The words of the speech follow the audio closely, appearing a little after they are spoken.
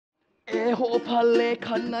E hoʻopale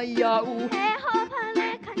kāna iāʻu. E hoʻopale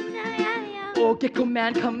kāna iāʻu. O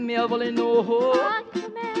Geckoman ka mea wale noho.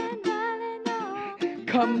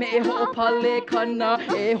 Ka meʻe hoʻopale kāna.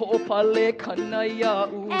 E hoʻopale kāna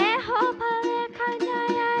iāʻu. E hoʻopale kāna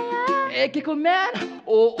iāʻu. E Geckoman,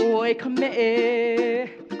 o oi ka meʻe.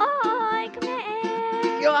 Oi ka meʻe.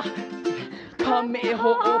 Ia. Ka meʻe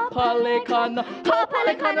hoʻopale kāna.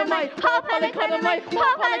 Hoʻopale kāna mai. Hoʻopale kāna mai.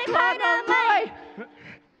 Hoʻopale kāna mai.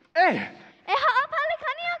 E hoʻopale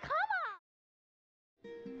kāna ia kama.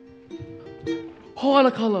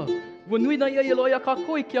 Hoala kala. Wa nui na ia loia ka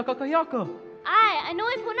koi ki a kakahiaka. Ai,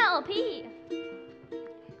 anui puna o pihi.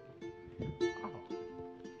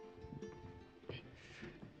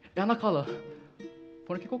 E ana kala.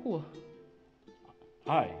 Pona ki kōkua.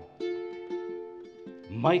 Ai.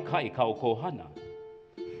 Mai kai ka o ko hana.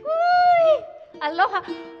 Ui! Aloha.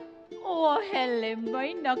 O hele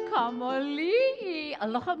mai na kamali.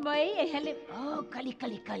 Aloha mai e hele. Oh, kali.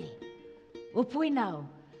 O pui nau.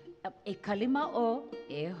 E kalima o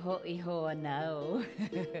e hoʻi hoa nau.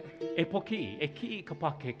 E poki, e ki ka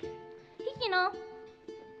pakeke. Hiki no.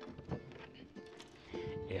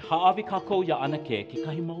 E haawi kākou ia ana ke ki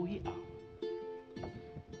kahi mau ia.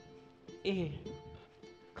 E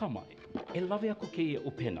kama, e lawe aku ke ia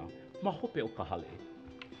upena, ma hope o ka hale.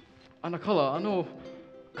 Ana kala, ano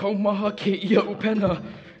kaumaha ke ia upena.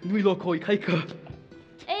 Nui loko I kaika.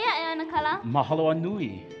 Eia e ana kala. Mahalo a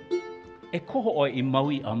nui. E koho oi I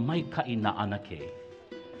maui a mai kai na ana ke.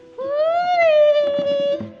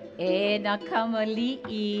 Ui! E na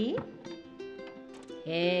kamaliʻi.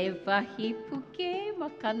 E wahi puke ma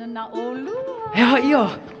kana na ʻolua. He ha ia.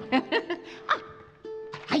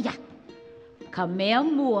 Haia! Ka mea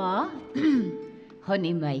mua,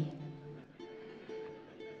 honi mai.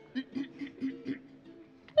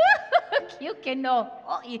 Kiu ke no,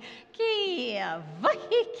 oi, kia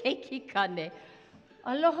wahi keiki kane.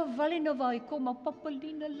 Aloha wale no wai ko ma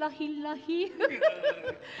papalina lahi.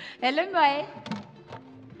 Hele mai.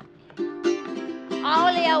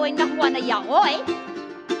 Aole au e nahuana ia oi.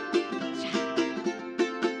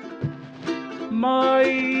 Mai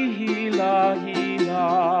hila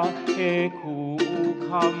e kuʻu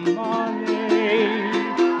kamane.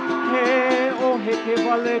 He o heke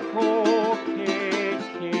wale ko ke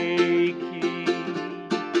keiki.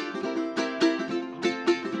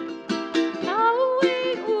 Aui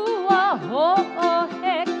ua hoʻo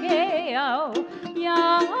heke au, ia.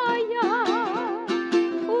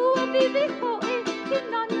 Ua vivi hoʻi ke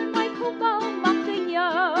nana mai ko mau maka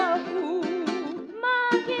iau.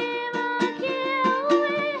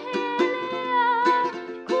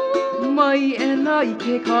 Mai e na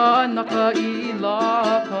ʻike kānaka I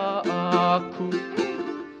laka aku.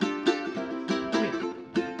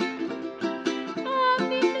 A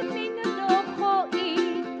mina no hoʻi,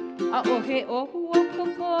 a ohe ohua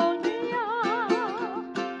kokonia.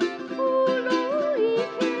 Ulo I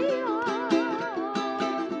ke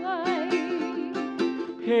āngai.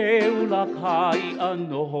 He ula kai a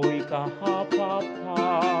noho I ka hapapa.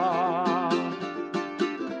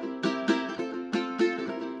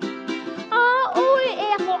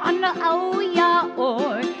 Ana au ia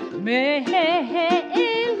oi, me he e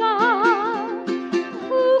la.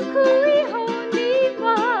 Kukui honi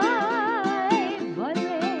mai,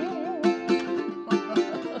 wale.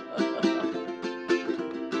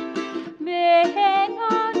 Me he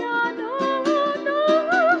ngana no.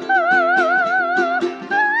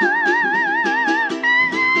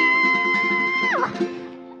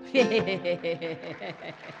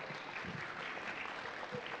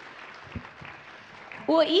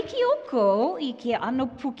 Ua iki o kou I ke ano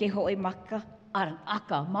puke hoi maka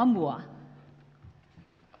aka mamua.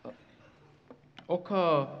 O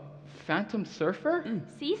ka Phantom Surfer?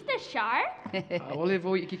 Sees the shark? Ole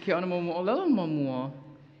vo I ke ana moʻolelo mamua.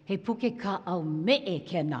 He puke ka au meʻe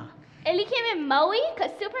kena. E like me Maui, ka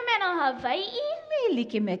Superman o Hawaiian? E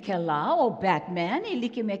like me ke la o Batman, e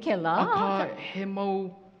like me ke la. A ka he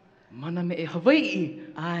mau mana meʻe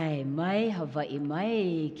Hawaiʻi. Ai, mai Hawaii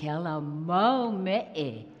mai, ke ala mau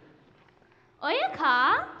meʻe. Oia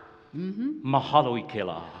ka? Mahalo I ke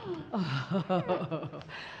la.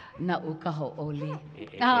 Na uka ho oli.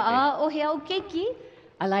 O he au keiki,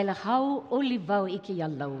 a laila hau oli vau I ke ia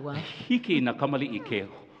laua. Hiki na kamali I ke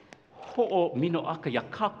hoʻo mino aka ia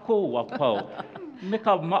kākou a pau. Me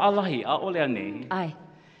ka maalahi a ole ane. Ai,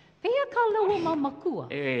 pehea ka laua ma makua?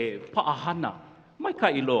 E paʻahana. Mai ka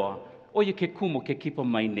iloa, o ia ke kumo ke kipa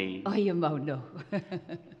mai nei. O ia mau no.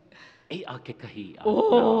 E a ke kahi a.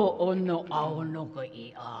 O no ao no ka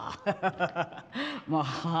I a.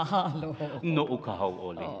 Mahalo. No uka hau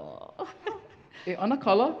ole. E ana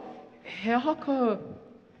kala, he aha ka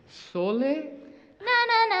Sole?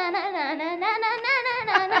 Nananana,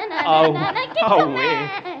 Geckoman.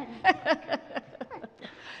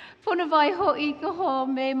 Pono vai hoʻi ka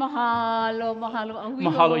home, mahalo, mahalo a hui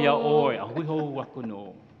Mahalo ia oi, a hui hou aku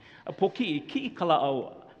no. A pokiʻi, kiʻi kala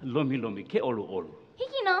au lomi lomi, ke olu olu.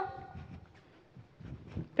 Hiki no.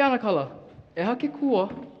 Peana kala, e hake kua.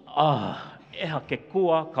 Eha ke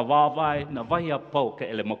kua, ka wāwai, na wahi a pau ke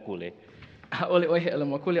ele makule. ʻole oi he ele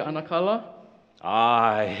makule ana kala.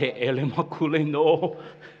 He ele makule no.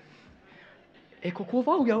 E kōkua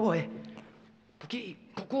wau ia oe. Puki,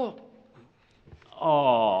 kōkua.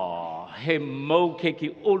 He mau keiki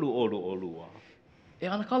olu olu olua. E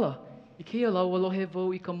ana kala, I kēia lau alohe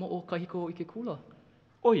wau I ka moʻo kahiko I ke kula.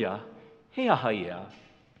 Oia, he aha ia.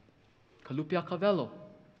 Ka lupe a ka velo.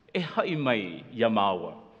 E hai mai ia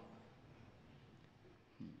māua.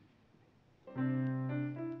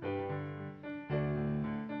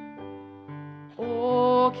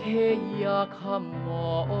 O kēia ka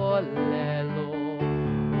moʻolelo,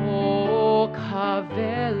 o ka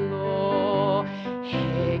velo,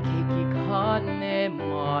 he keiki kane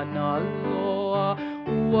mana loa,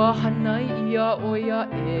 ua hana ia oia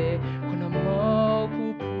e kona mau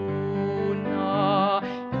kupuna.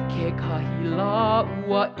 Ike kahila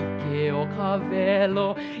ua ike o ka velo,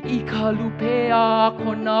 I ka lupea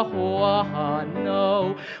kona hoa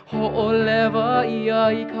hanau, hoʻolewa ia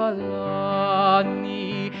I ka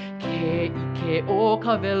lani, ke ike o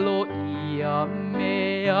ka velo ia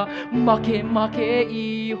mea, make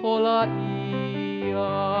I hola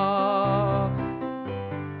ia.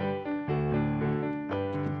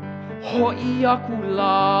 Hoʻi aku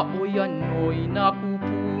la o ia noi nā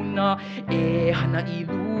kupuna e hana I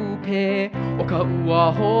lupe o ka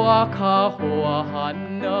ua hoa ka hoa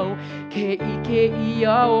hanau ke ike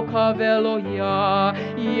ia o ka velo ia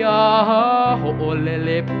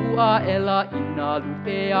hoʻolele pua ela I nā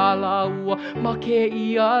lupe a la ua ma ke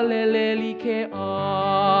ia lele like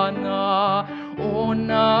ana o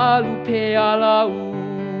nā lupe a la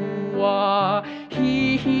ua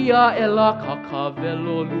hihia ela ka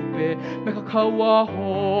velo lupe me ka kaua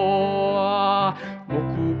hoa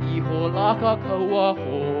moku iho la ka kaua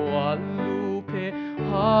hoa lupe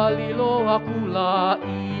halilo aku la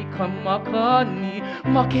I ka makani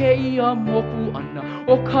ma ke ia moku ana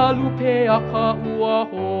o ka lupe a ka ua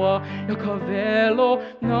hoa ya ka velo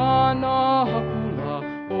nana hakula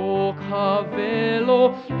o ka velo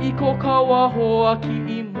I ko kaua hoa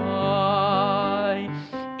ki mai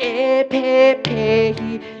e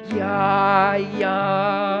pepehi ia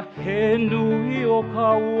He nui o ka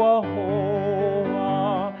ua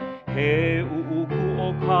hoa, he uuku o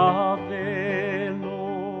ka velo.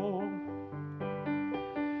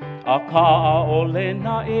 A ka ʻole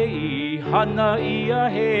na I hana ia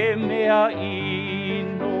he mea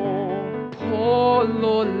ino.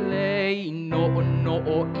 Polole ino no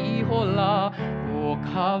iho la o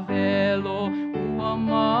ka velo ua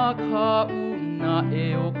makaʻu na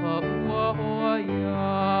e o ka ua hoa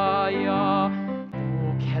ia o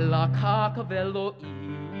ke la ka velo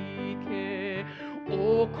ike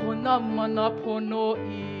o kona mana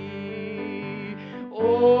ponoʻī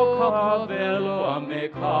o ka velo a me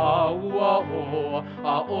ka ua hoa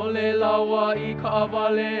a ʻole laua I ka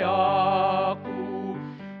wale aku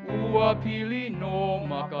ua pili no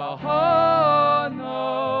maka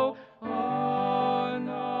hanau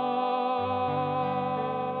ana.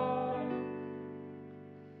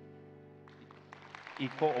 I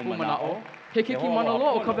ko o manao. He keiki mana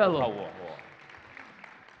loa o ka velo.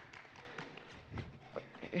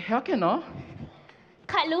 He ake nā?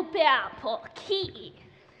 Ka lupe a pokiʻi.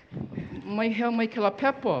 Mai hea mai ke la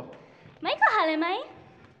pepa. Mai ka hale mai?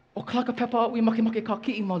 O kalaka pepa au I make ka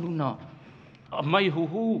kiʻi ma luna. Mai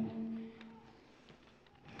huhu.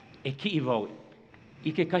 E kiʻi wau.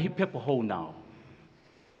 I ke kahi pepa hou nao.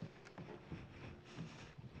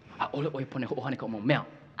 A ole oi pone hoʻohane ka o mau mea.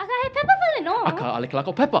 A ka he pepa wale no. A ka ale kalaka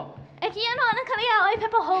o pepa. E ki ano ana kari a oi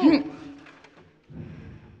pepa hou.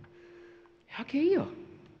 He ake ia?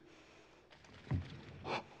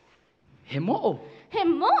 He moʻo. He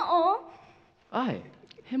moʻo. Ai,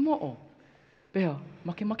 he moʻo. Pea,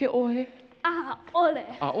 make oe. A ʻole.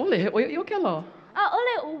 A ole, he oia I o ke la. A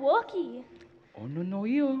ʻole uoki. Ono no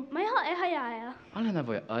ia. Mai ho e hai aia. Ale na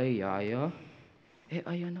voia ai aia. E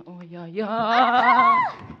ai ana o ia.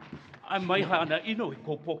 Ai mai ha ana ino I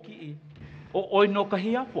ko pokiʻi. O oi no ka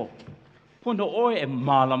hiapo. Pono oe e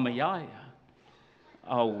mālama ia ia.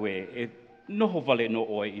 Aue, e noho wale no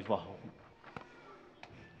oe I waho.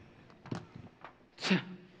 Tse,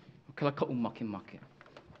 o ke la kau make.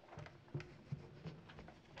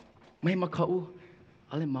 Mai makau,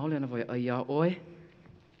 ale maole ana voia ai a oe.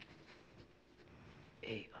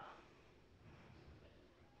 E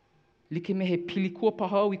Like me he pilikua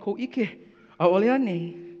paha au I kou ʻike. A ʻole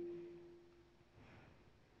ane.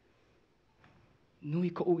 Nui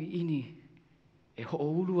ka ʻuʻini. E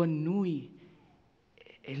hoʻoulua nui.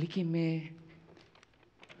 E like me...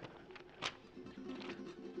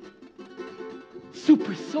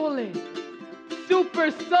 Super Sole!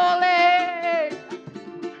 Super Sole!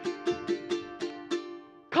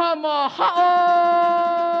 Kamahao!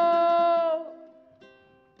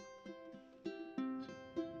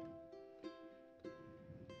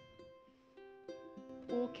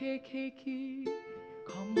 O ke keiki,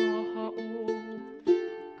 kamahao,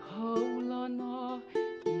 kaulana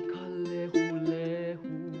I ka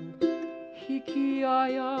lehulehu. Hiki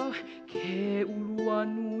aia ke ulua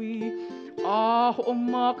nui, a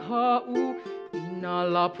hoʻomakau I nā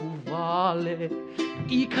lapu wale.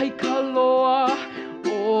 I kai loa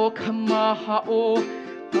o ka mahao,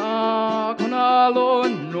 a kona alo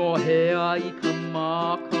no hea I ka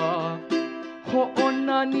maka.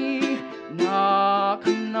 Hoʻonani nā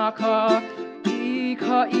kanaka I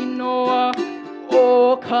ka inoa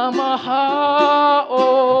o ka mahao.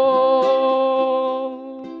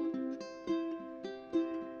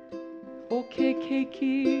 O ke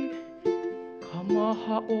keiki, ka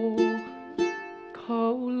mahao,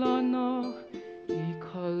 kaulana I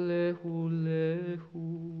ka lehulehu.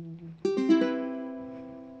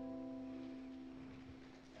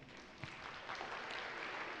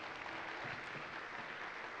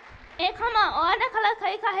 E kama, o ana kala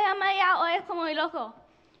kai ka hea mai a o e komo I loko.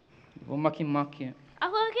 Vo maki. A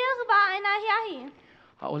kua kia ka paa ina hiahi.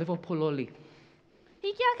 A ole vo pololi.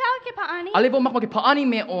 Hiki a kau ke paani. Ale vo makama ke paani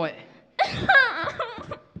me oe.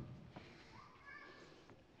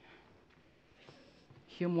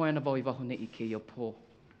 Hia moe ana wau I waho nei I kēia pō.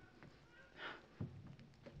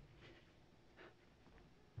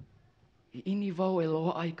 I ini wau e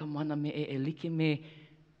loa ai ka mana meʻe e like me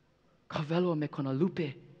ka velua me kona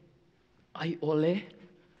lupe. Ai ʻole.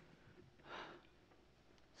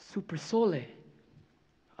 Super Sole.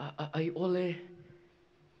 Ai ʻole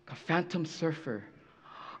ka Phantom Surfer.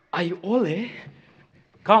 Ai ʻole.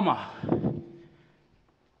 Kama.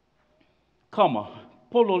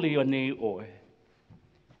 Pololi o nei oe.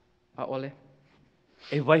 A ʻole.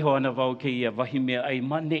 E waiho ana wau ke ia wahi mea ai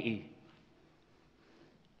maneʻi.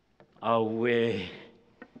 Aue.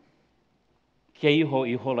 Ke iho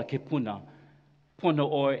I hola ke puna. Pono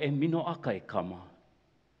oe e mino aka e kama.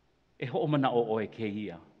 E hoʻomana o oe ke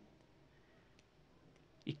ia.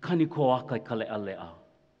 I kani ko aka I ka leʻaleʻa.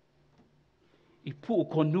 I puʻu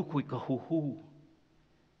ko nuku I ka huhu.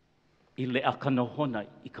 I leʻa ka nohona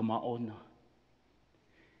I ka maʻona.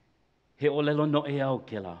 He ʻolelo no e au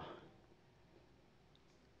ke la.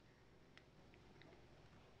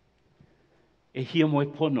 E hia moe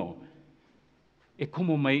pono. E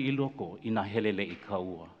komo mai I loko I nā helele I ka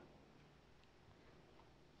ua.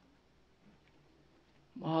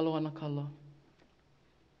 Mahalo ana kala.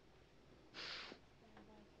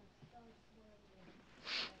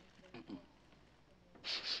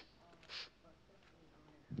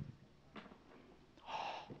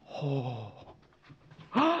 Oh.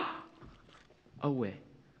 Aue.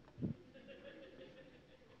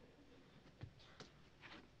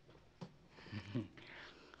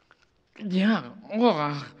 Yeah.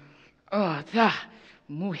 Tā.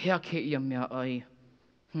 Muhea kēia mea ai.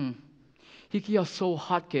 Hiki a so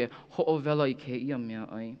hot ke hoʻowela I kēia mea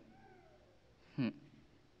ai.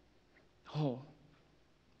 Ho.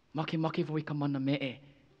 Make vo I ka mana meʻe.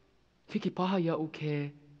 Hiki paha iaʻu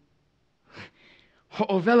ke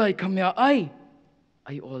hoʻowela I ka mea ai.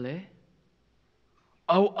 Ai ʻole.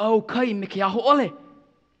 Au kai me ke aho ʻole.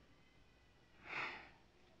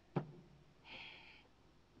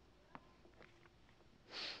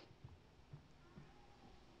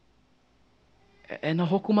 E na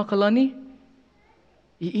hoku makalani?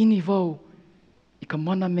 I ini wau I ka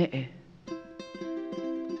mana meʻe.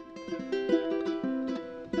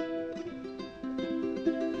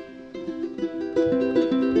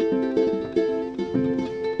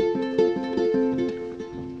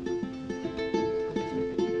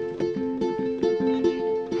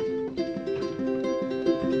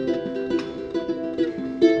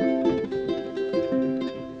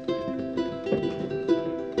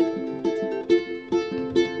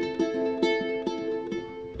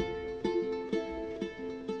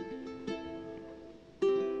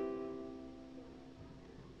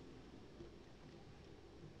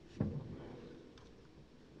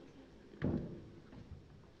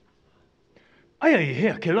 Ai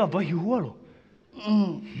hea ke la wahi hualo.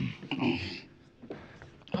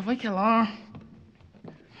 Awai ke la.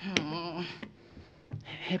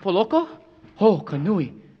 He poloko? Ho, ka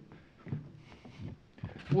nui.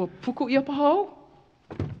 Ua puku ia pahau?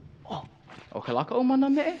 O ka laka o mana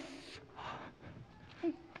meʻe?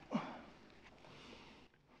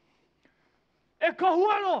 E ka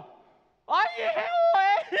hualo! Ai e he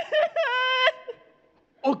oe!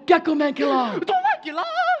 O Geckoman ke la! Tōna ki la!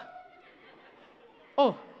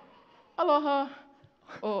 Oh, aloha.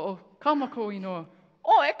 O kāmako inoa.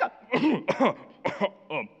 O e ka...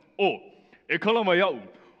 e kalama iau.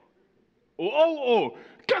 O au o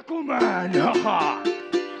Geckoman!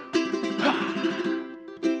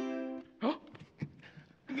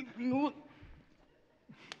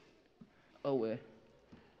 Oh, e.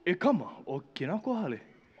 E kama o kinako hale.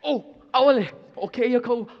 Oh, ʻole. O kēia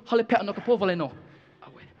kou hale pea no ka pōwale no.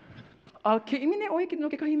 Ke ʻimi ne ʻoe ki no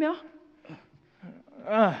ke kahi mea?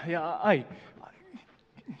 Ia, ai.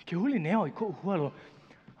 Ke huli nea i koʻu hualo.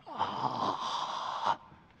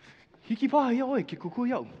 Hiki paha ia oe ke kuku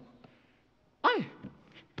iau. Ai,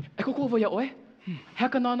 e koko ia ʻoe?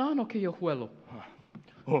 Heka nāna no kēia huelo.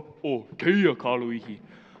 O kēia kāluihi.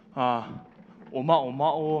 O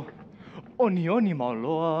mao, oni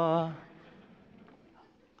mauloa.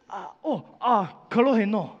 Kalohe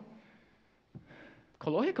no.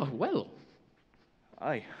 Kolohe ka huelo.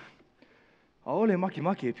 Ai. ʻAʻole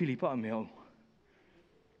maki e pili pa'a me au.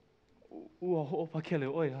 Ua hoʻopakele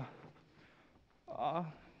ʻoe a.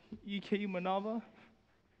 I kei manawa.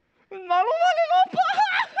 Nalo wale no paha!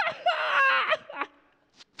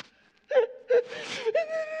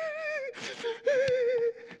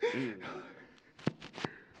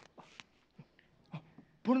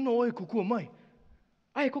 Pono ʻoe kukua mai.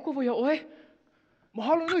 Ai, koko ia ʻoe?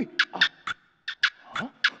 Mahalo nui.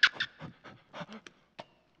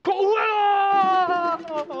 Ko huelo!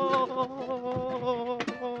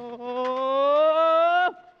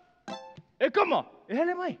 E kama, e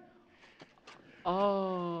hele mai.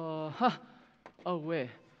 Au e.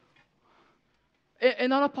 E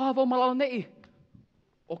nana paha wau malala neʻi.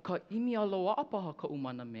 O ka ʻimi a loaʻa paha ka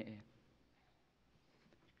umana meʻe.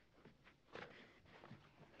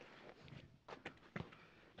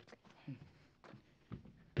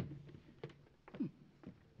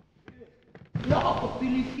 Ia ka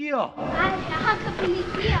pilikia. Ai, haha ka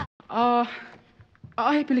pilikia.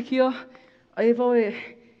 Ahe pilikia. Ai wau e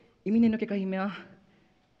ʻimi nei no ke kahi mea.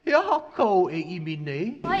 He aha kau e imi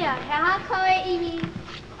nei? Oia, he aha kau e ʻimi.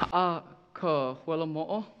 Ka huelo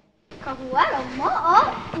moʻo. Ka huelo moʻo,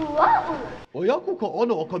 ʻuaʻu. O iaku ka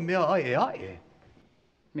ono o ka mea ai e ae.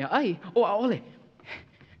 Mea ai? O ʻaʻole.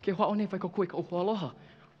 Ke hoa o nei whai kokua i ka uho aloha.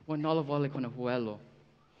 Ua nala wale kona huelo.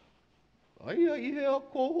 Aia i hea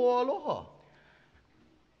ko hoa aloha.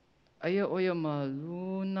 Aia oia ma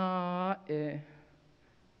luna e...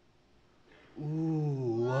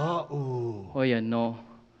 ʻuaʻu. Oia no.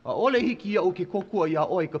 A ole hiki iau ke kōkua ia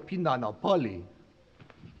oi ka pinana pali.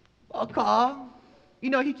 Aka,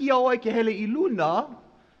 ina hiki ia oi ke hele i luna,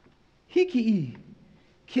 hiki i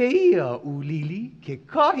kēia ʻulili ke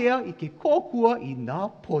kahea i ke kōkua i nā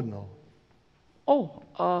pono.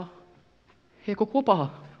 He kokua paha.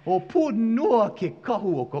 O punua ke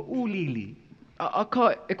kahu o ka ʻulili.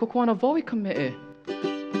 Ka e kokua ana wau i ka meʻe.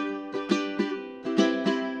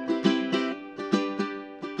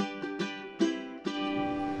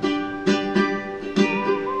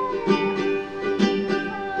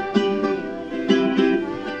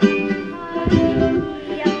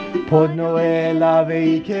 Pono e lawe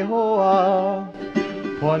i ke hoa,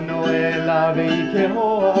 pono e lawe i ke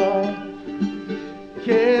hoa.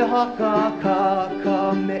 Ke haka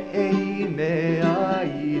ka meʻe i mea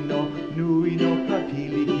ino, nui no ka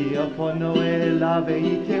pilikia. Pono e lawe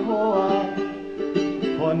i ke hoa,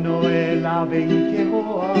 pono e lawe i ke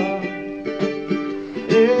hoa.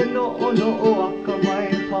 E noʻo aka mai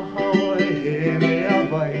paha oe, e mea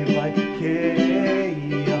vai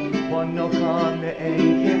kēia. Pono ka meʻe i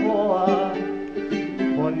ke hoa,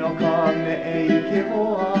 pono ka meʻe i ke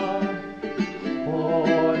hoa,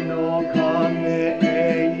 pono ka meʻe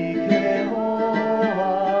i ke hoa.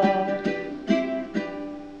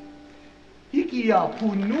 Hiki ia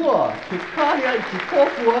punua ke kahea i ke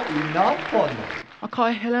kōkua i nā pono. A ka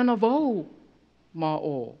e hele ana wau, ma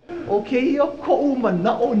o. O kēia koʻu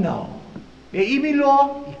manaʻo nao, e ʻimi loa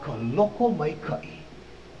i ka loko maikaʻi.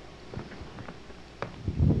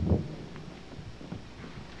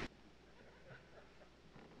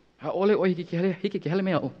 ʻole oi hiki ke hele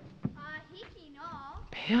mea o. Hiki no.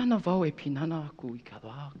 Pea na wau e pinana aku i ka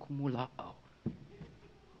wā kumula au.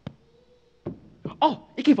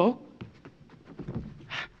 Ike wau.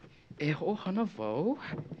 E ho hana wau.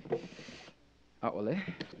 ʻole.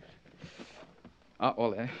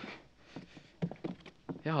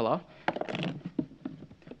 He hala.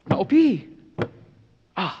 Na opi.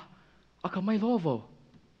 A ka mai loa wau.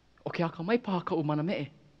 O keaka mai paha ka umana meʻe.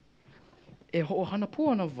 E hoʻohana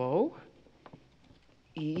pū ana wau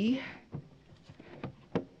I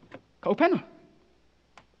ka upena.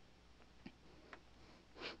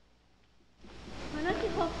 Mana ke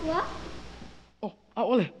kōkua? O,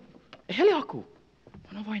 ʻole. E hele aku.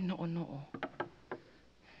 Mana wai noʻo.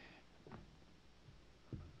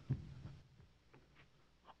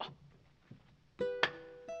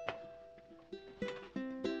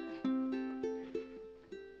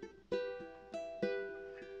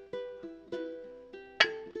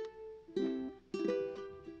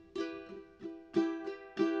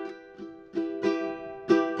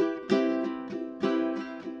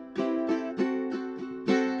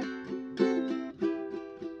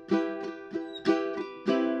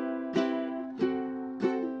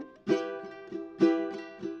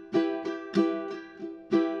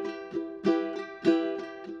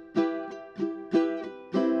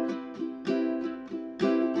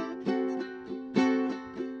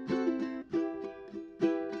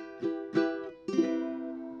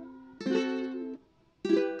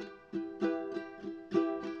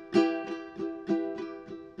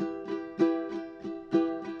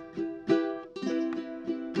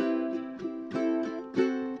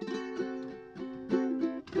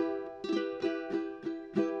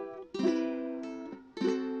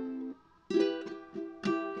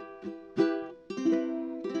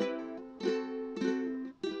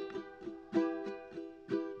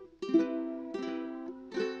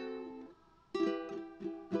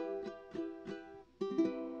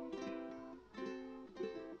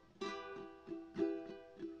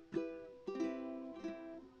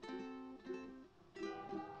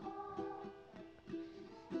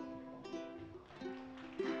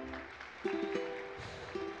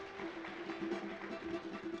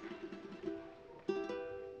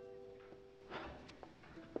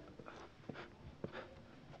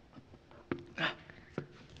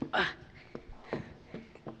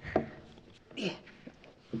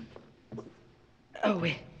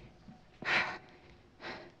 Aue.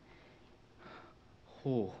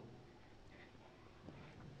 Ho.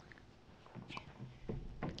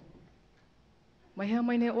 Mai hea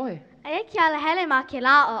mai ne oe. Aia ke ala hele ma ke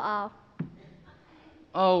la o au.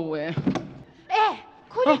 Aue.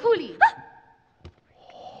 Kuli.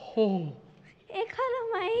 Ho. E kana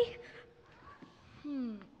mai.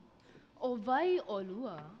 O vai o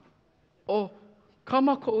lua. O,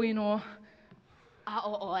 kama ko inoa. A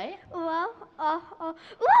o oe?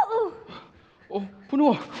 ʻuaʻu.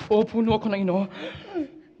 O, punua kona inoa.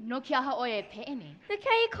 No ki aha oe e peʻene. Na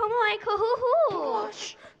kei komo ai ko huhu.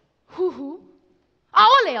 Huhu? A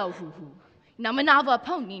ole au huhu. Nā manawa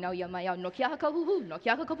pau ni nau ia mai au. No ki aha ka huhu, no ki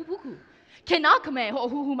aha ka pupuku. Ke nā ka mea ho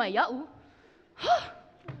huhu mai iau.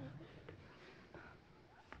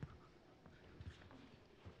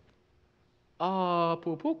 A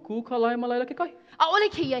pupuku ka lai malaila ke kai. A ole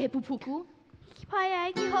keia he pupuku. Ki pai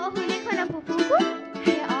ai ki hoʻohuli kona pupuku.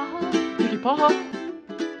 He aha. Hiki paha.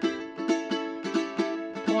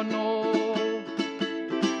 Pono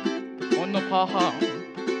paha.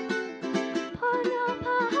 Pono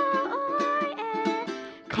paha oi e.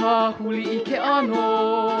 Ka huli I ke ano.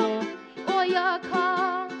 Oia ka.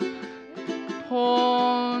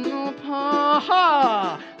 Pono paha.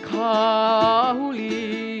 Ka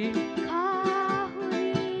huli. Ka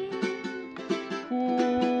huli.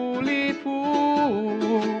 Huli pu.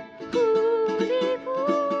 Huli pu.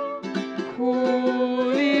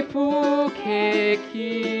 Huli pu ke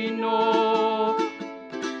kino.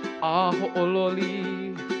 A hoʻololi.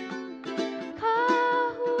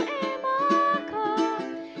 Kahu e maka.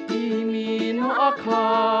 ʻimi no aka.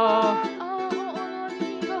 A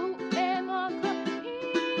hoʻololi ka hu e maka.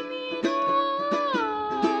 Imi no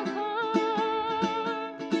aka.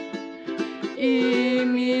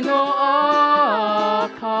 ʻimi no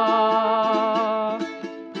aka.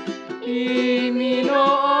 ʻimi no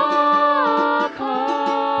aka.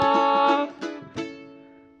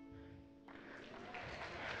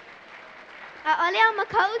 A ole au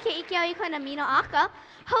makau ke ike au I kona mino aka.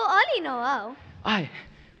 Hau oli no au. Ai,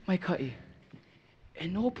 maikaʻi. E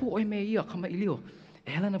no pu oi me ia kama ilio.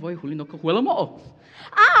 E hele na wai huli no ka huela moʻo.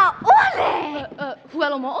 Ole!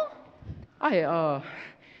 Huelo moʻo? Ai,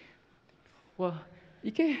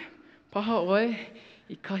 ike paha oe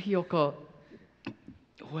I kahi o ka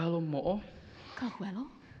huelo moʻo. Ka huelo?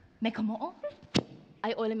 Me ka moʻo?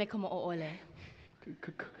 Ai ole me ka moʻo ole.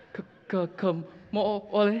 Ka moʻo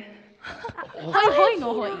ole. Hoi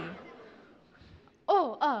no hoi.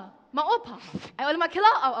 Ma o paha. Ai ole ma ke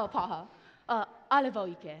la au paha. Ale wau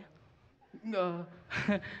ike.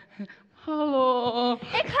 Halo.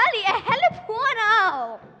 E kali e hele puana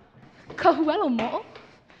au. Ka huelo moʻo?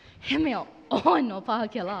 He mea ono paha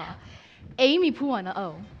ke la. ʻimi pu ana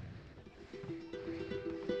au.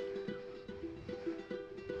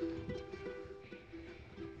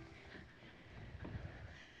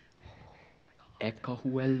 E ka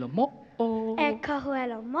huela moʻo. E ka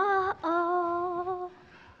huela moʻo.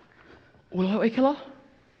 Ula hau e ke la?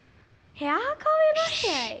 He aha kau e nohi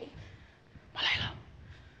ai? Malela.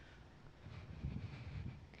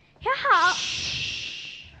 He aha.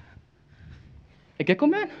 E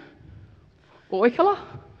Geckoman? O e ke la?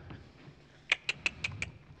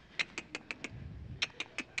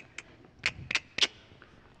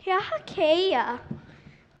 He aha kēia.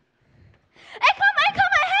 E kama,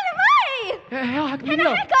 hele mai! He aha ke He na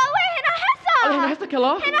mea. heka, ue, he na hesa! Ale he na hesa ke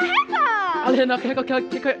la? He na heka! Ale he na heka ke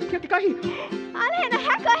kahi. Ale he na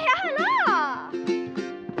heka, he aha la!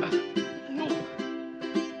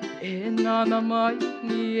 E nana mai,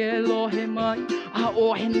 ni e lohe mai, a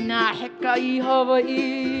o he nā heka I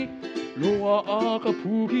Hawaiian. Loa a ka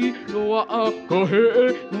puhi, loa a ka heʻe,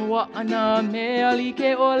 loa ana mea like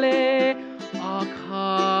ʻole. A ka,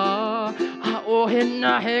 a o he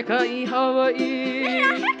nā heka I Hawaiian. He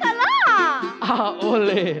na heka la! A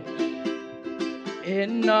ʻole. E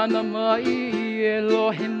nana mai, e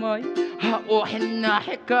lohe mai, a o he nā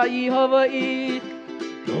heka I Hawaiian.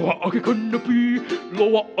 Loa a ke kanapi,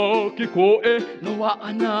 loa a ke koe, loa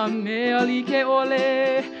ana mea like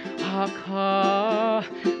ʻole. A ka,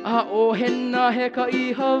 a o he nā heka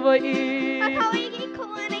I Hawaiian. A kau I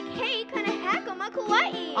kuana kei kana heka ma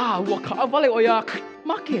kuaʻi. A ua ka awale o ia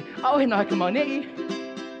make, a o he nā heka maneʻi.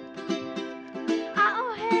 A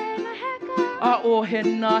o he na heka. A o he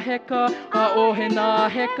nā heka, a o he nā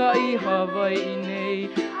heka I Hawaiian nei.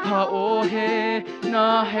 A o he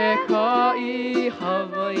nā heka I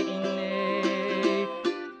Hawaiian nei.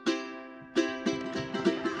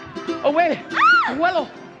 Oe, huelo.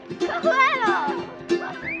 Ka huelo! Ah!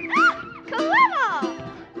 Ka huelo!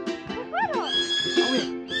 Ka huelo! Oe.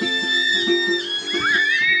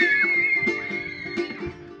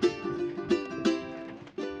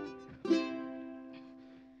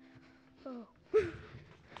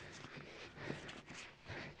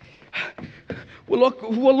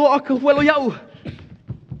 Ua loa ka huelo iau.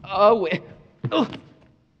 Aue.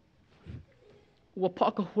 Ua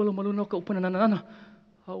paa ka huelo maluna o ka upana nananana.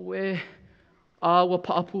 Aue. A ua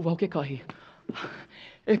paa pu wau ke kahi.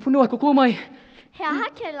 E punua kōkua mai. He aha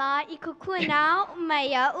ke la I kōkua nāu mai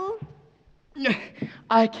ʻuaʻu.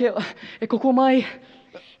 Ai ke e kōkua mai.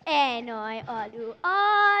 E noi olu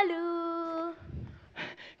olu.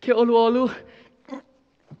 Ke olu olu.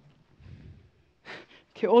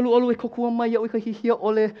 Ke olu olu e kōkua mai iau I ka hihia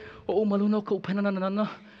ʻole o o maluna o ka upana nananana.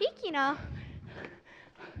 Hiki no.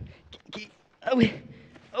 Aue.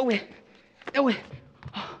 Aue. Aue.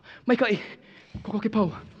 Maikaʻi. Koko ke pau.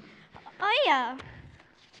 Oia.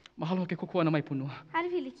 Mahalo ke kōkua ana mai punua. Hana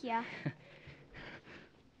pilikia.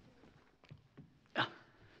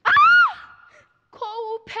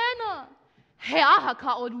 Koʻu pena. He aha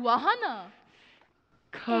ka ʻolua hana.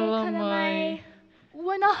 Kala mai.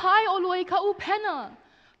 Ua na hai ʻolua I ka ʻupena.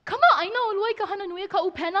 Kama aina ʻolua I ka hana nui ka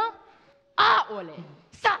ʻupena? A ʻole.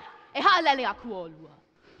 Sa, e haʻalele aku ʻolua.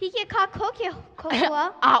 Hiki ka koke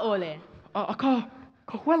kōkua. A ʻole. A ka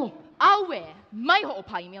huelo. Aue, mai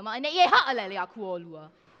hoʻopai mea maʻane I e haʻalele aku ʻolua.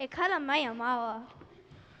 E kala mai a maua.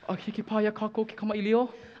 A hiki paia kako ke kamaʻilio.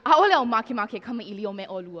 A ʻole au make kamaʻilio me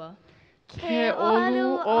ʻolua. Ke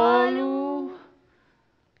olu olu.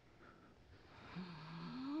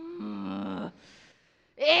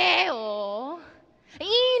 E o.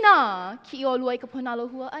 Ina, ki ʻolua I ka ponalo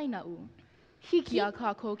hua aina u. Hiki a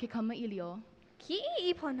kako ke kamaʻilio. Ki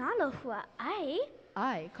I ponalo hua ai.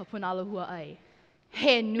 Ai, ka ponalo hua ai.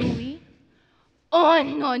 He nui. Oh,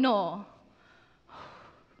 no.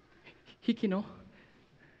 Hiki no.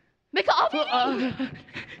 Me ka api.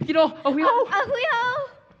 Hiki no, ahui au. Ahui au.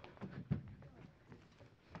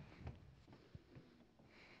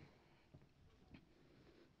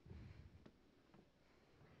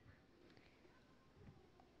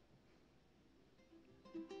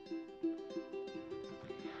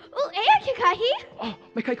 Eia ke kahi. Oh,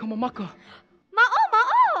 me kai ka mamaka. Ma'o.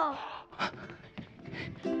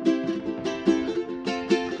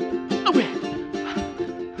 Aue.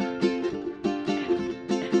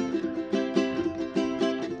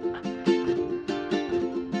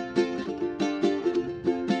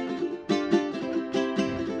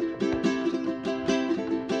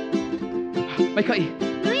 Mai kai.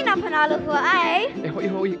 Nui na ponalo hua ai. E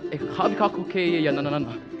hoi, e hawi kako kēia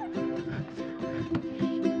nananana.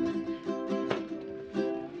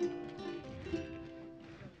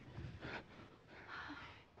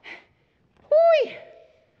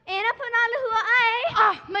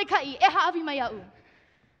 makakiʻi, e haʻawi mai aʻu.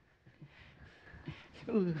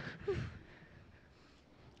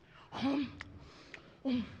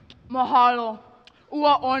 Mahalo,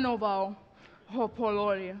 ua ono wau, ho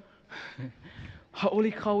polori.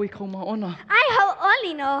 Haʻoli kau I kou maona. Ai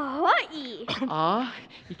hauʻoli no hoʻi.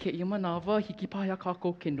 I keia manawa, hiki paia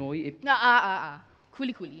kākou ke noi e...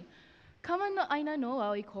 Kuli. Kama na aina no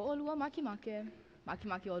au I ko olua makimake.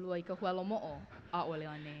 Makimake olua I ka huelo moʻo, a ʻole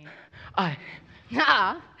ane. Ai.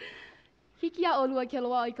 Hiki a olua ke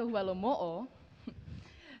loa I ka huelo moʻo.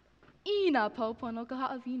 Ina pau pono ka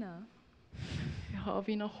haʻawina.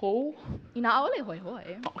 Haʻawina hou? Ina ʻaole hoi.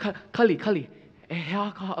 Kali. E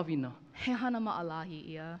hea ka haʻawina? He hana maʻalahi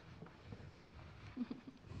ia.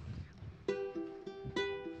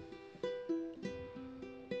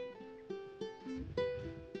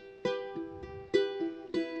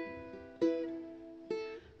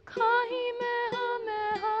 Kahi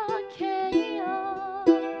meha kēia,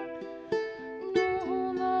 noho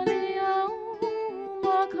wale au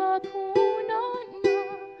makapunana,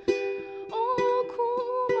 o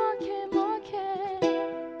kuʻu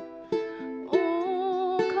o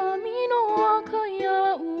ka mino a ka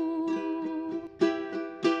iāʻu.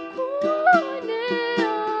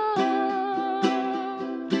 Kuanea,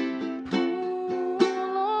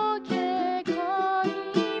 pula ke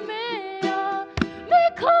kahi mea, me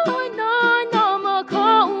kāna na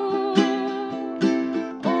makaʻu.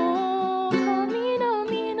 O ka mina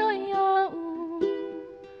iāʻu,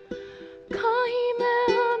 kahi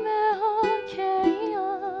meha kēia.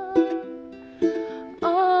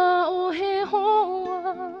 ʻaʻohe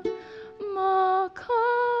hoa ma ka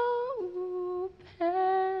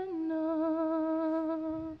upena.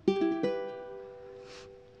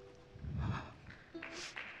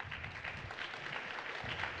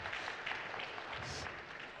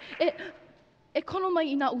 E kono mai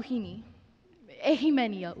I nā ʻūhini. E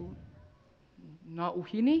himeni aʻu. Nā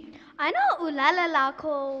ʻūhini? Ano ʻūlala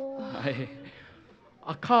lako. Ai.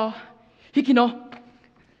 A ka, hiki no.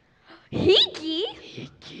 Hiki?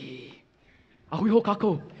 A hui ho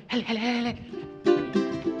kākou. Hele.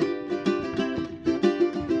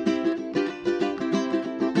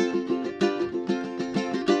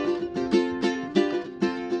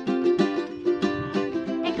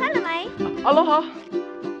 E kana mai? Aloha.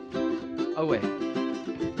 Aue.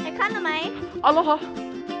 E kana mai? Aloha.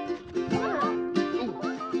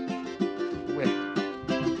 Aue.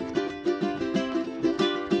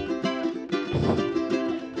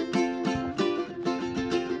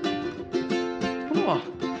 Aloha.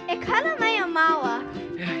 E kana mai o maua.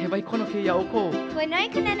 He wai kono ke ia oko. Ua noi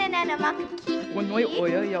ka nananana makakiʻi. Ua noi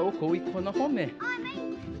oia ia oko I kona home.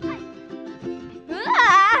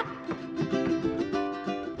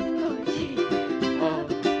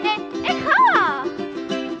 E kawa.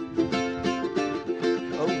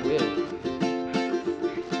 Aue.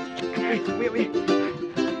 Wait.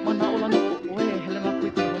 Mana o lana oe hele nā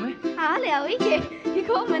pui kona home. Hale au ike. I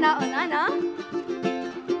ko mana o nana.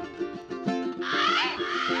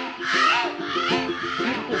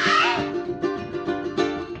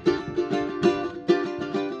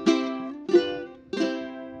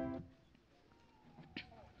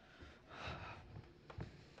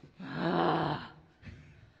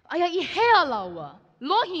 Aia I hea laua,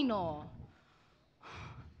 lohi no.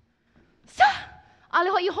 Sa! Ale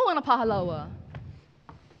hoi I hoana paha laua.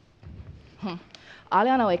 Ale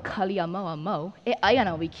ana o e kali a mau, e ai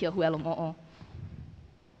ana o I kia huelo moʻo.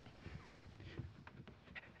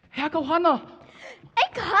 Hea kau hana. E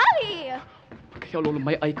kali. Ke ololu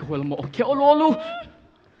mai ai ka huela moʻo. Ke ololu.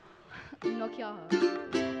 No kia aha.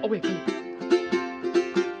 Aue, kali.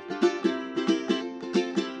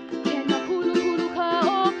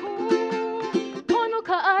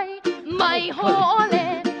 Mai hoʻole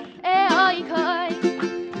e ai kai,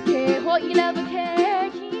 ke hoʻi lewa ke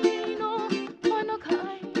kino, pono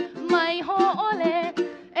kai. Mai hoʻole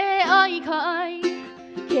e ai kai,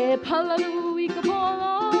 ke palalu I ka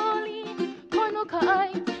pololi, pono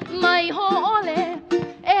kai. Mai hoʻole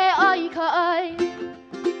e ai kai,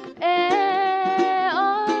 e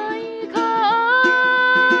ai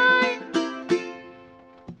kai.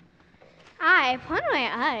 Ai, pono e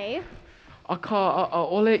ai. A ka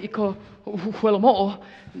ʻole I ka huela moʻo.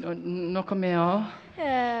 No ka mea.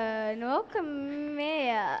 No ka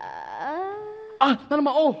mea. Nana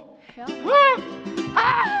ma o.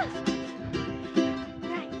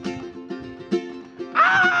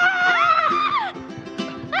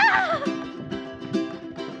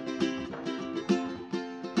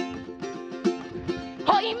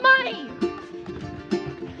 Hoʻi mai!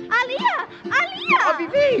 Alia!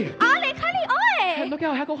 Vivi! Ale, kali oe! No ke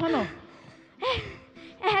au heko hana.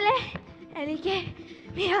 Ele, elike,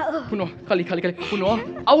 Meʻe. Puno, kali. Puno.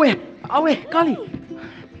 Awe, kali.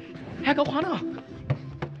 Heka hana.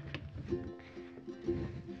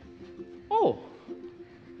 Oh.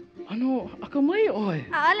 Ano, aka mai oi.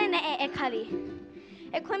 ʻAʻole neʻe e kali.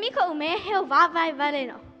 E komi koʻu mea heu wāwai wale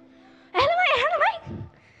no. E hana mai.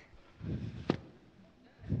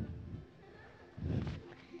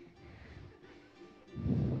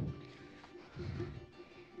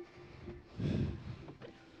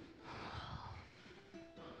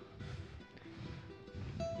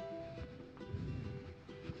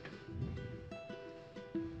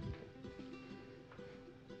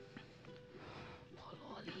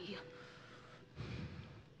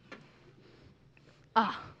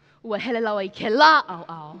 Ua hele lawa I ke lā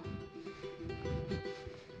au.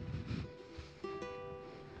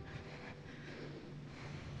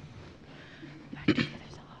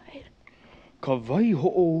 Ka wai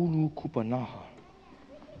hoʻoulu kupanaha.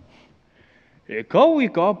 E kau I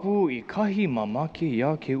ka apu I kahi mamake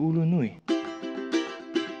ia ke ulu nui.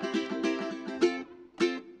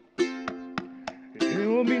 E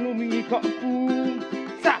lomi I ka apu,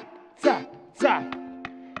 sa.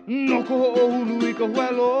 Noko hoʻoulu I ka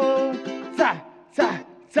huelo, sa.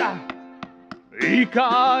 I ka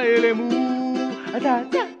ʻaelemu, ata.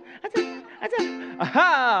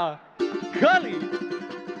 Aha! Kali!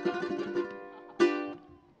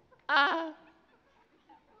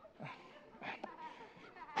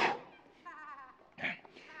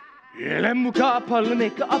 Elemu ka palane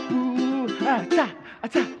ka apu,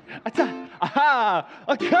 ata. Aha!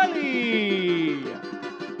 A kali!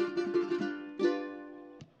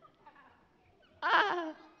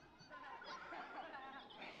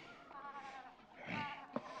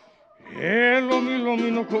 E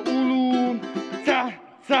lomi no ko ulu, sa.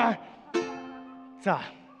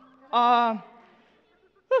 A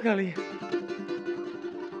kali.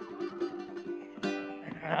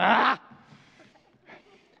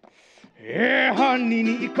 E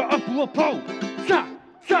hanini I ka apu a pau, sa.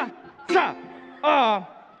 A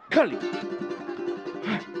kali.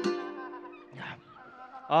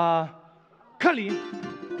 Kali.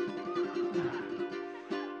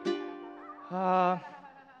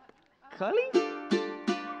 Kali?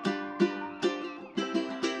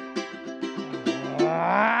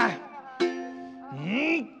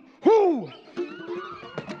 Hu!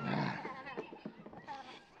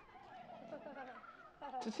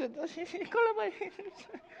 Kala mai.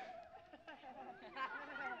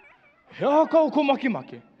 Hea kau ko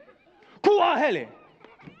maki. Kua hele.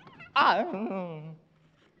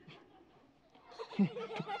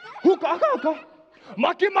 Huakaʻi.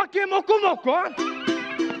 Maki moko.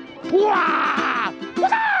 Wah!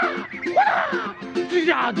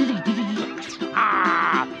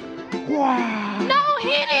 No,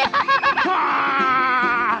 ʻūhini!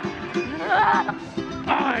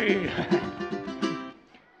 Ai!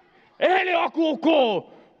 E hele aku o ko,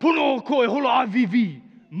 puno o ko e hola avivi,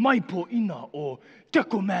 mai po ina o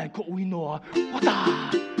Geckoman ko uinoa. Wata!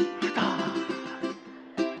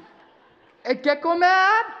 E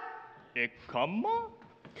Geckoman? E kama?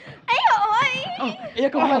 Ai oi. E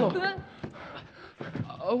ka huelo.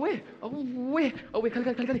 Awe,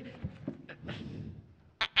 kali.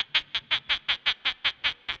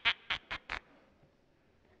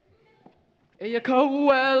 E ka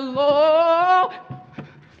huelo.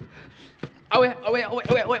 Awe.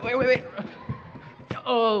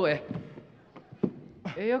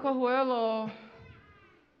 E ka huelo.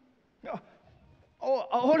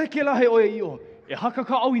 ʻole ke lahe oe iʻo. E haka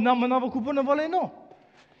ka au I nā manawa kupuna wale no.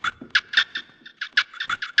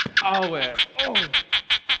 Awe.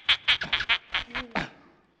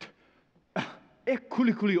 E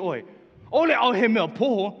kuli oe. Ole au he mea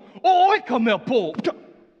poho. O oe ka mea poho.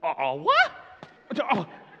 What?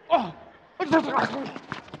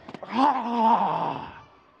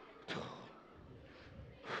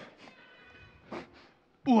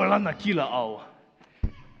 ʻualana kila au.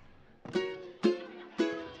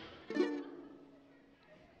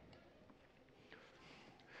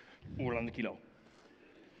 ʻualana kila au.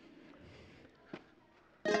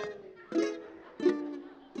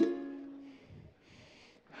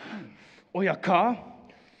 O ia kā?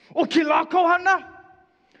 O ki lākou hana?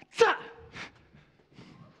 Sa!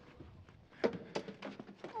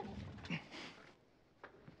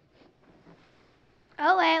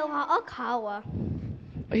 Oe, ua o kāua.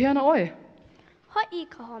 E ana oe. Hoʻi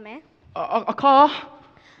ka home. A kā?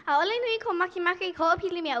 ʻAʻole nui ko maki ko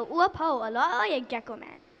opili mea ua pau a loa o e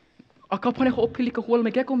Geckoman. A ka pane hoʻopili ka huelo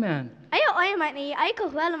me Geckoman. Ai o oe mani, ai ka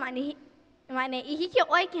huela mani I hiki o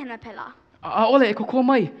oe ke hana pela. A ole e koko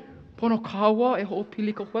mai. Pono kāua e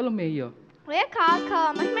hoʻopili ka huelo me ia. Oe ka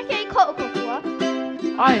maki ai ko o kōkua.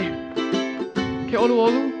 Ai, ke olu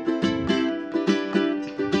olu.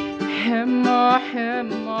 Hema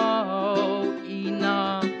o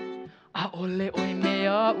ina, a ole oi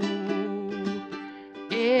mea u.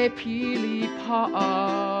 E pili pa'a,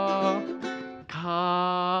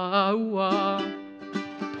 kaua.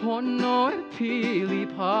 Pono e pili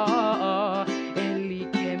pa'a, e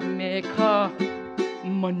like me ka.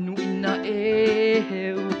 Manu ina e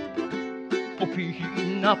heu, o pihi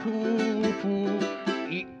ina pupu,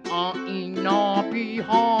 I a ina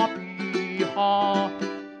piha.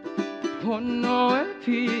 Pono e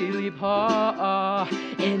pili pa'a,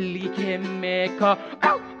 e like me ka.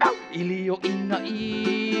 Ilio ina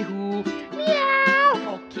ihu, miau,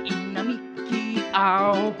 poki ina miki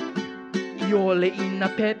au. Iole ina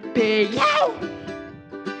pepe, yau!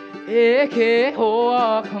 E ke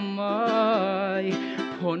hoa kamai,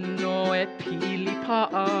 pono e pili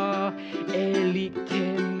pa'a, e like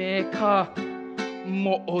me ka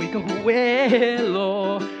moʻo I ka huelo.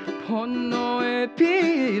 Pono e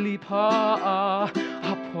pili pa'a,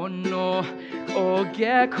 a pono o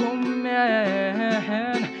Geckoman,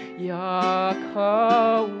 ya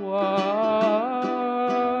kaua.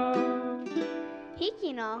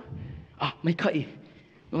 Hiki no. Maikaʻi,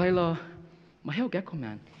 no laila, maheo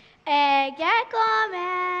Geckoman. Geckoman.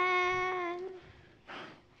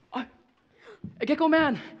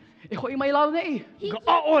 Geckoman, e hoʻi mai lau nei.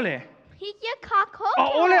 ʻole. Hiki a kākou.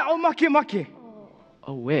 ʻole au make.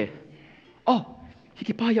 We.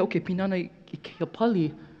 Hiki pahi au ke pinana I keia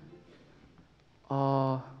pali.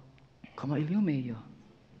 Kama I leo me ia.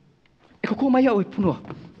 E kōkua mai au e punua.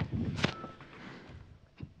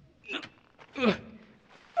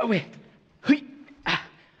 We. Hui.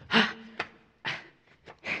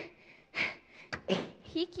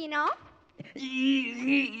 Hiki no.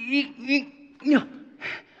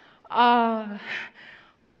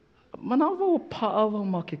 Manawa o pa'awa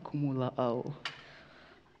ma ke kumula au.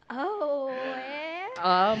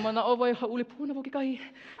 Manawa e haʻule puna mo ke kahi.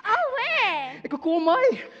 E kōkua mai.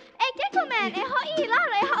 Geckoman, e hoʻi I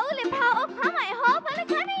lalo, e haʻule pā o kama, e hoʻopale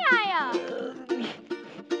kane iaia.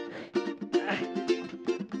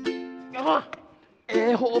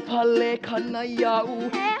 E hoʻopale kana iau.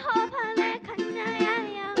 E hoʻopale kana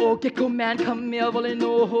iaia. O Geckoman ka mea wale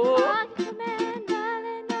noho. Geckoman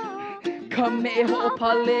wale no. Ka me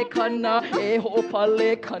hoʻopale kana, e hoʻopale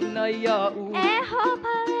kana iau. E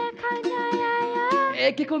hoʻopale kana iaia.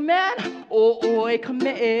 E Geckoman, oi ka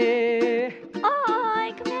meʻe.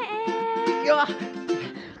 Oi ka meʻe.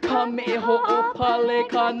 Ka me hoʻopale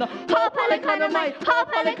kana, hoʻopale kana mai,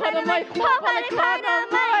 hoʻopale kana mai, hoʻopale kana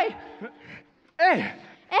mai. E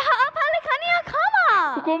hoʻopale kana ia kama.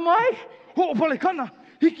 Kōkua mai. Hoʻopale kana,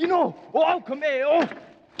 hiki no, o au ka me o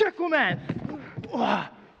Geckoman.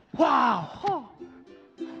 Wow.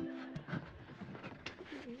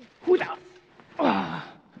 Huda.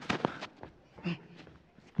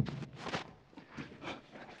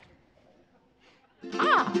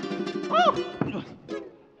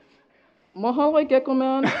 Mahalo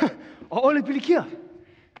Geckoman. ʻole pilikia.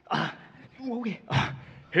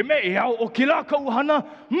 He meʻe au o ke la kau hana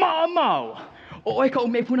maʻamau. O oi ka o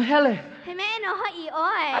me puna hele. He meʻe no hoʻi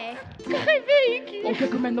oi. O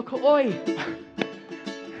Geckoman no ka oi.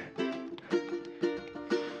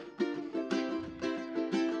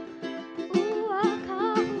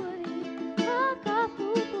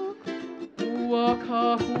 Ua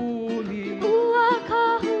ka huli.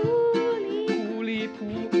 Huli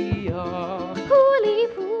puia.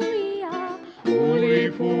 Huli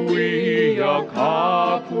puia ka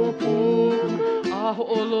pupu. A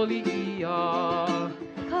hoʻololi ia.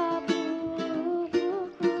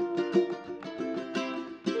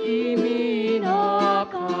 ʻimi no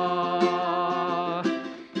aka.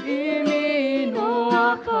 ʻimi no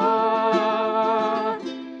aka.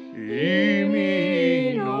 ʻimi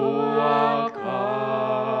no aka.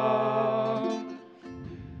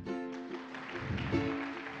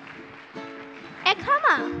 E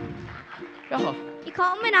kama. Iaha. I ka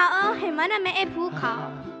omanao he mana meʻe pūkau.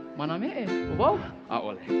 Mana meʻe, wau?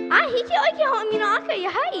 ʻole. Hiki oi ke hoʻomino aka I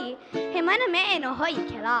haʻi. He mana meʻe no hoʻi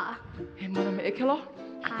ke la. He mana meʻe ke la?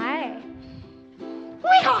 Ai.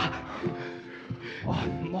 Uiha!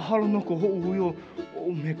 Mahalo no ko hoʻu hui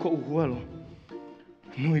o me koʻu huelo.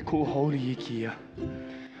 Nui koʻu hauri I kia.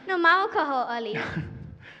 No mau ka hoʻoli.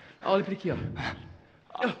 ʻAʻole pirikia.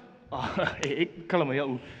 E kalama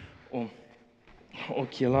iau o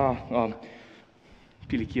kia la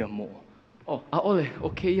pilikia moʻo. ʻAʻole, o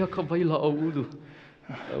kēia ka waila o ulu.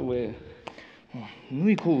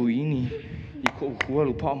 Nui koʻu ini I koʻu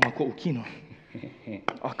huelu paʻa ma koʻu kino.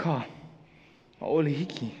 Aka, ʻaʻole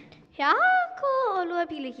hiki. Hea ko olua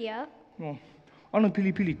pilikia. Ana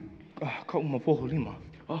pili ka uma poho lima.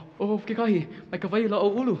 Kekahi, mai ka waila o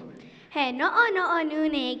ulu. He noʻo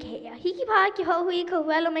nune kēia. Hiki pā ki hoʻui ka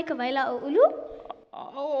huelo mai ka waila o ulu?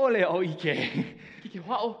 ʻOle o ʻike. Kiki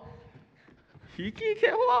hoʻo. Hiki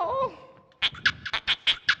ke hoʻo.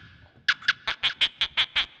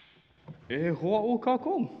 E hoʻo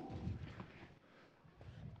kākou.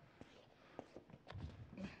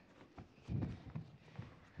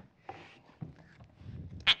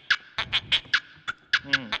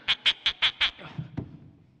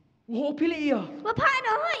 Ho pili ia. Wa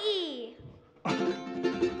pāna hoʻi.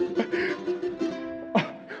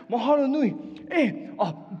 Mahalo nui.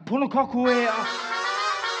 Pono kaku e a...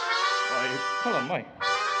 Ai, kala mai.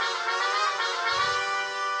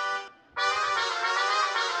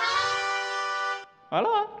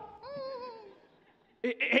 Ala?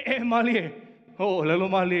 Mali e. Lelo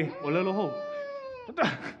mali, lelo ho.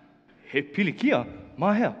 He pili kia,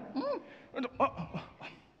 mahea.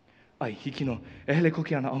 Ai, hiki no, e hele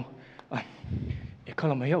koki ana au. E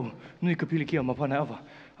kala mai au, nui ka pili kia ma pana awa.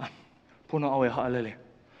 Pona au e haalele.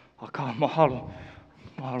 A ka mahalo.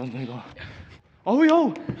 Mahalo nui loa. Aui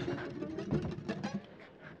au!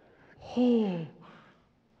 Ho.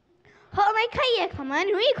 Ho mai kai e kama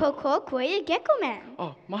nui ko kōkua e Geckoman.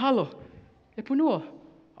 Mahalo. E punua.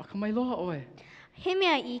 A ka mai loa oe. He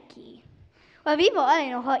mea iki. Wa vivo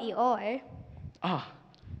ole no hoʻi oe.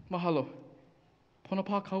 Mahalo. Pono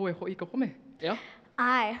pā kau e hoʻi ka pome, ea?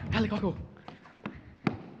 Ai. Hale kako.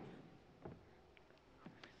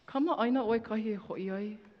 Kama aina oe kahi e hoʻi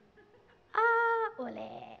ai? Ole.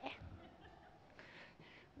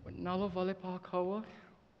 Nalo vale pā kaua?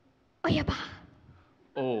 Oia pā.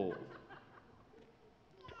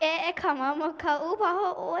 E kama mo ka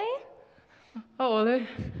upaho oe? Ole.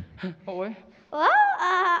 Oe.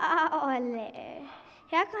 Ole.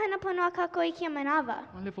 Hea ka hana pono a kako i kia manawa.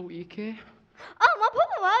 Level ʻike. Ma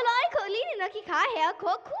puka wā lai ka ulini no ki kā hea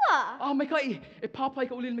kōkua. Mai kai, e pāpai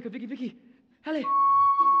ka ulini me ka viki. Hale.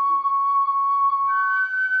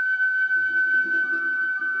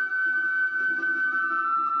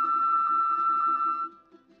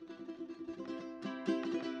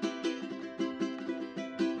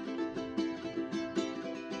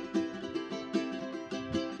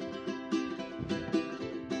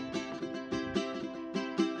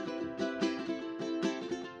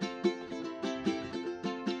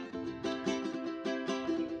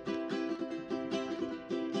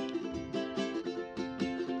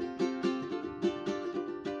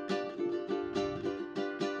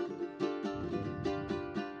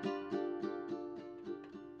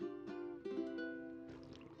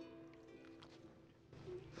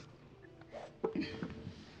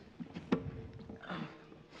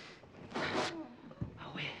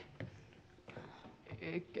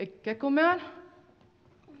 Geckoman?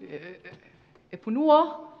 E punua?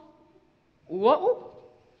 ʻuaʻu?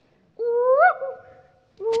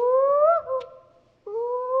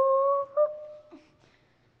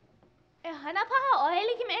 E hana paha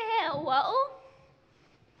oele ki me he ʻuaʻu?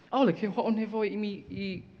 Aole, ke hoʻone voi ʻimi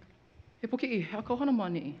I... He pukeʻi, he a kau hana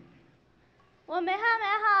mani. Wa meha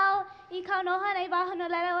hao I kau noha nei wāhono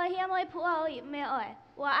lele wa hia moi pua o I me oe.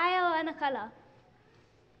 Wa aia o ana kala.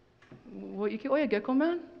 Wa ike oe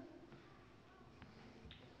Geckoman?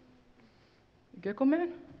 Geckoman?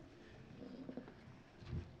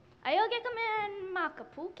 Aio Geckoman ma ka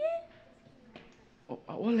puke?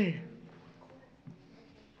 Aole.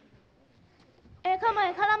 E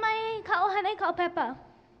kama kala mai ka ohana ka pepa.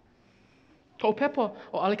 Kau pepa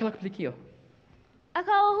o ale kala ka plikia. A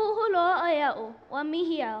ka o huhulo o iau, wa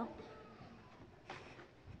mihi au.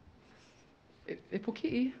 E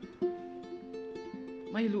pukeʻi.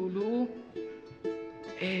 Mai luʻuluʻu.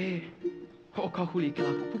 Hoʻokahuli ke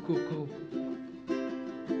la puku kou.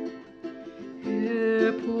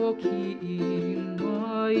 He pokiʻi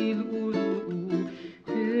mai luʻuluʻu.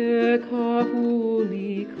 He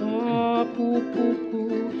kahuli ka pupuku.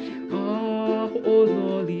 A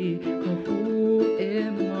hoʻololi ka hu e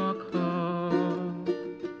maka.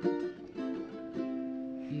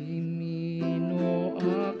 ʻimi no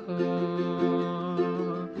aka.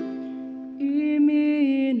 ʻimi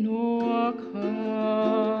no aka.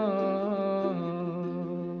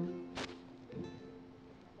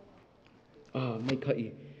 Maikaʻi,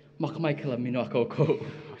 makamai kela mino a koukou.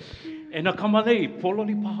 E na kamalei,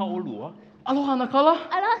 poloni paha o lua. Aloha na kala?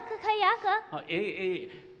 Aloha ka kaiaka.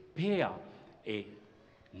 Pēa,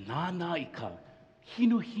 nāna I ka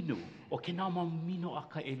hinu o ke nāma mino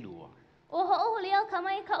aka e lua. O hoʻohuli au ka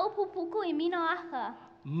mai ka upupuku I mino aka.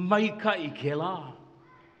 Maikaʻi ke la.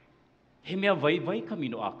 He mea vai ka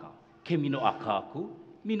mino aka. Ke mino aka aku,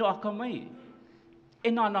 mino aka mai. E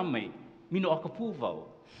nāna mai, Mino aka pū wau.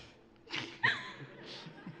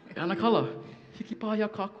 E ana kala, hiki pāhia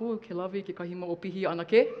kākua ke lawe ke kahi mau pihi ana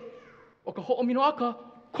ke? O ka hoʻomino aka,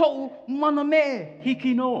 koʻu mana meʻe.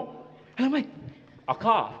 Hiki no. Hela mai.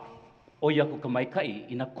 Aka, o iaku ka maikaʻi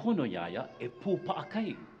i nā kono iaia e pū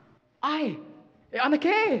paʻakai. Ai, e ana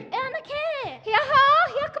ke. E ana ke. He aha,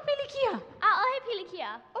 he aka pilikia. A o he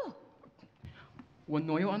pilikia. Oh, Ua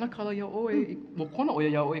noi o ana kala ia oe, mo kona oia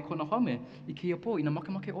ia oe kona hame, i keia po, i nā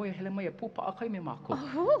makemake oe hele mai e pū paʻakai me mākou.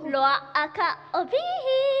 Loa aka o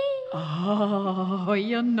pihi. oh,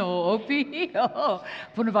 ia no, opi. Oh,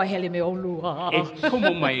 puna vai hele me o lua. E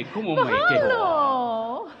kumo mai ke hoa.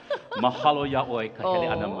 Mahalo. Mahalo ia oe ka hele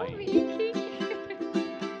ana mai. Iki.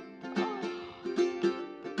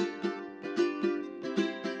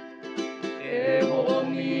 E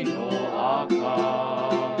hoʻomino aka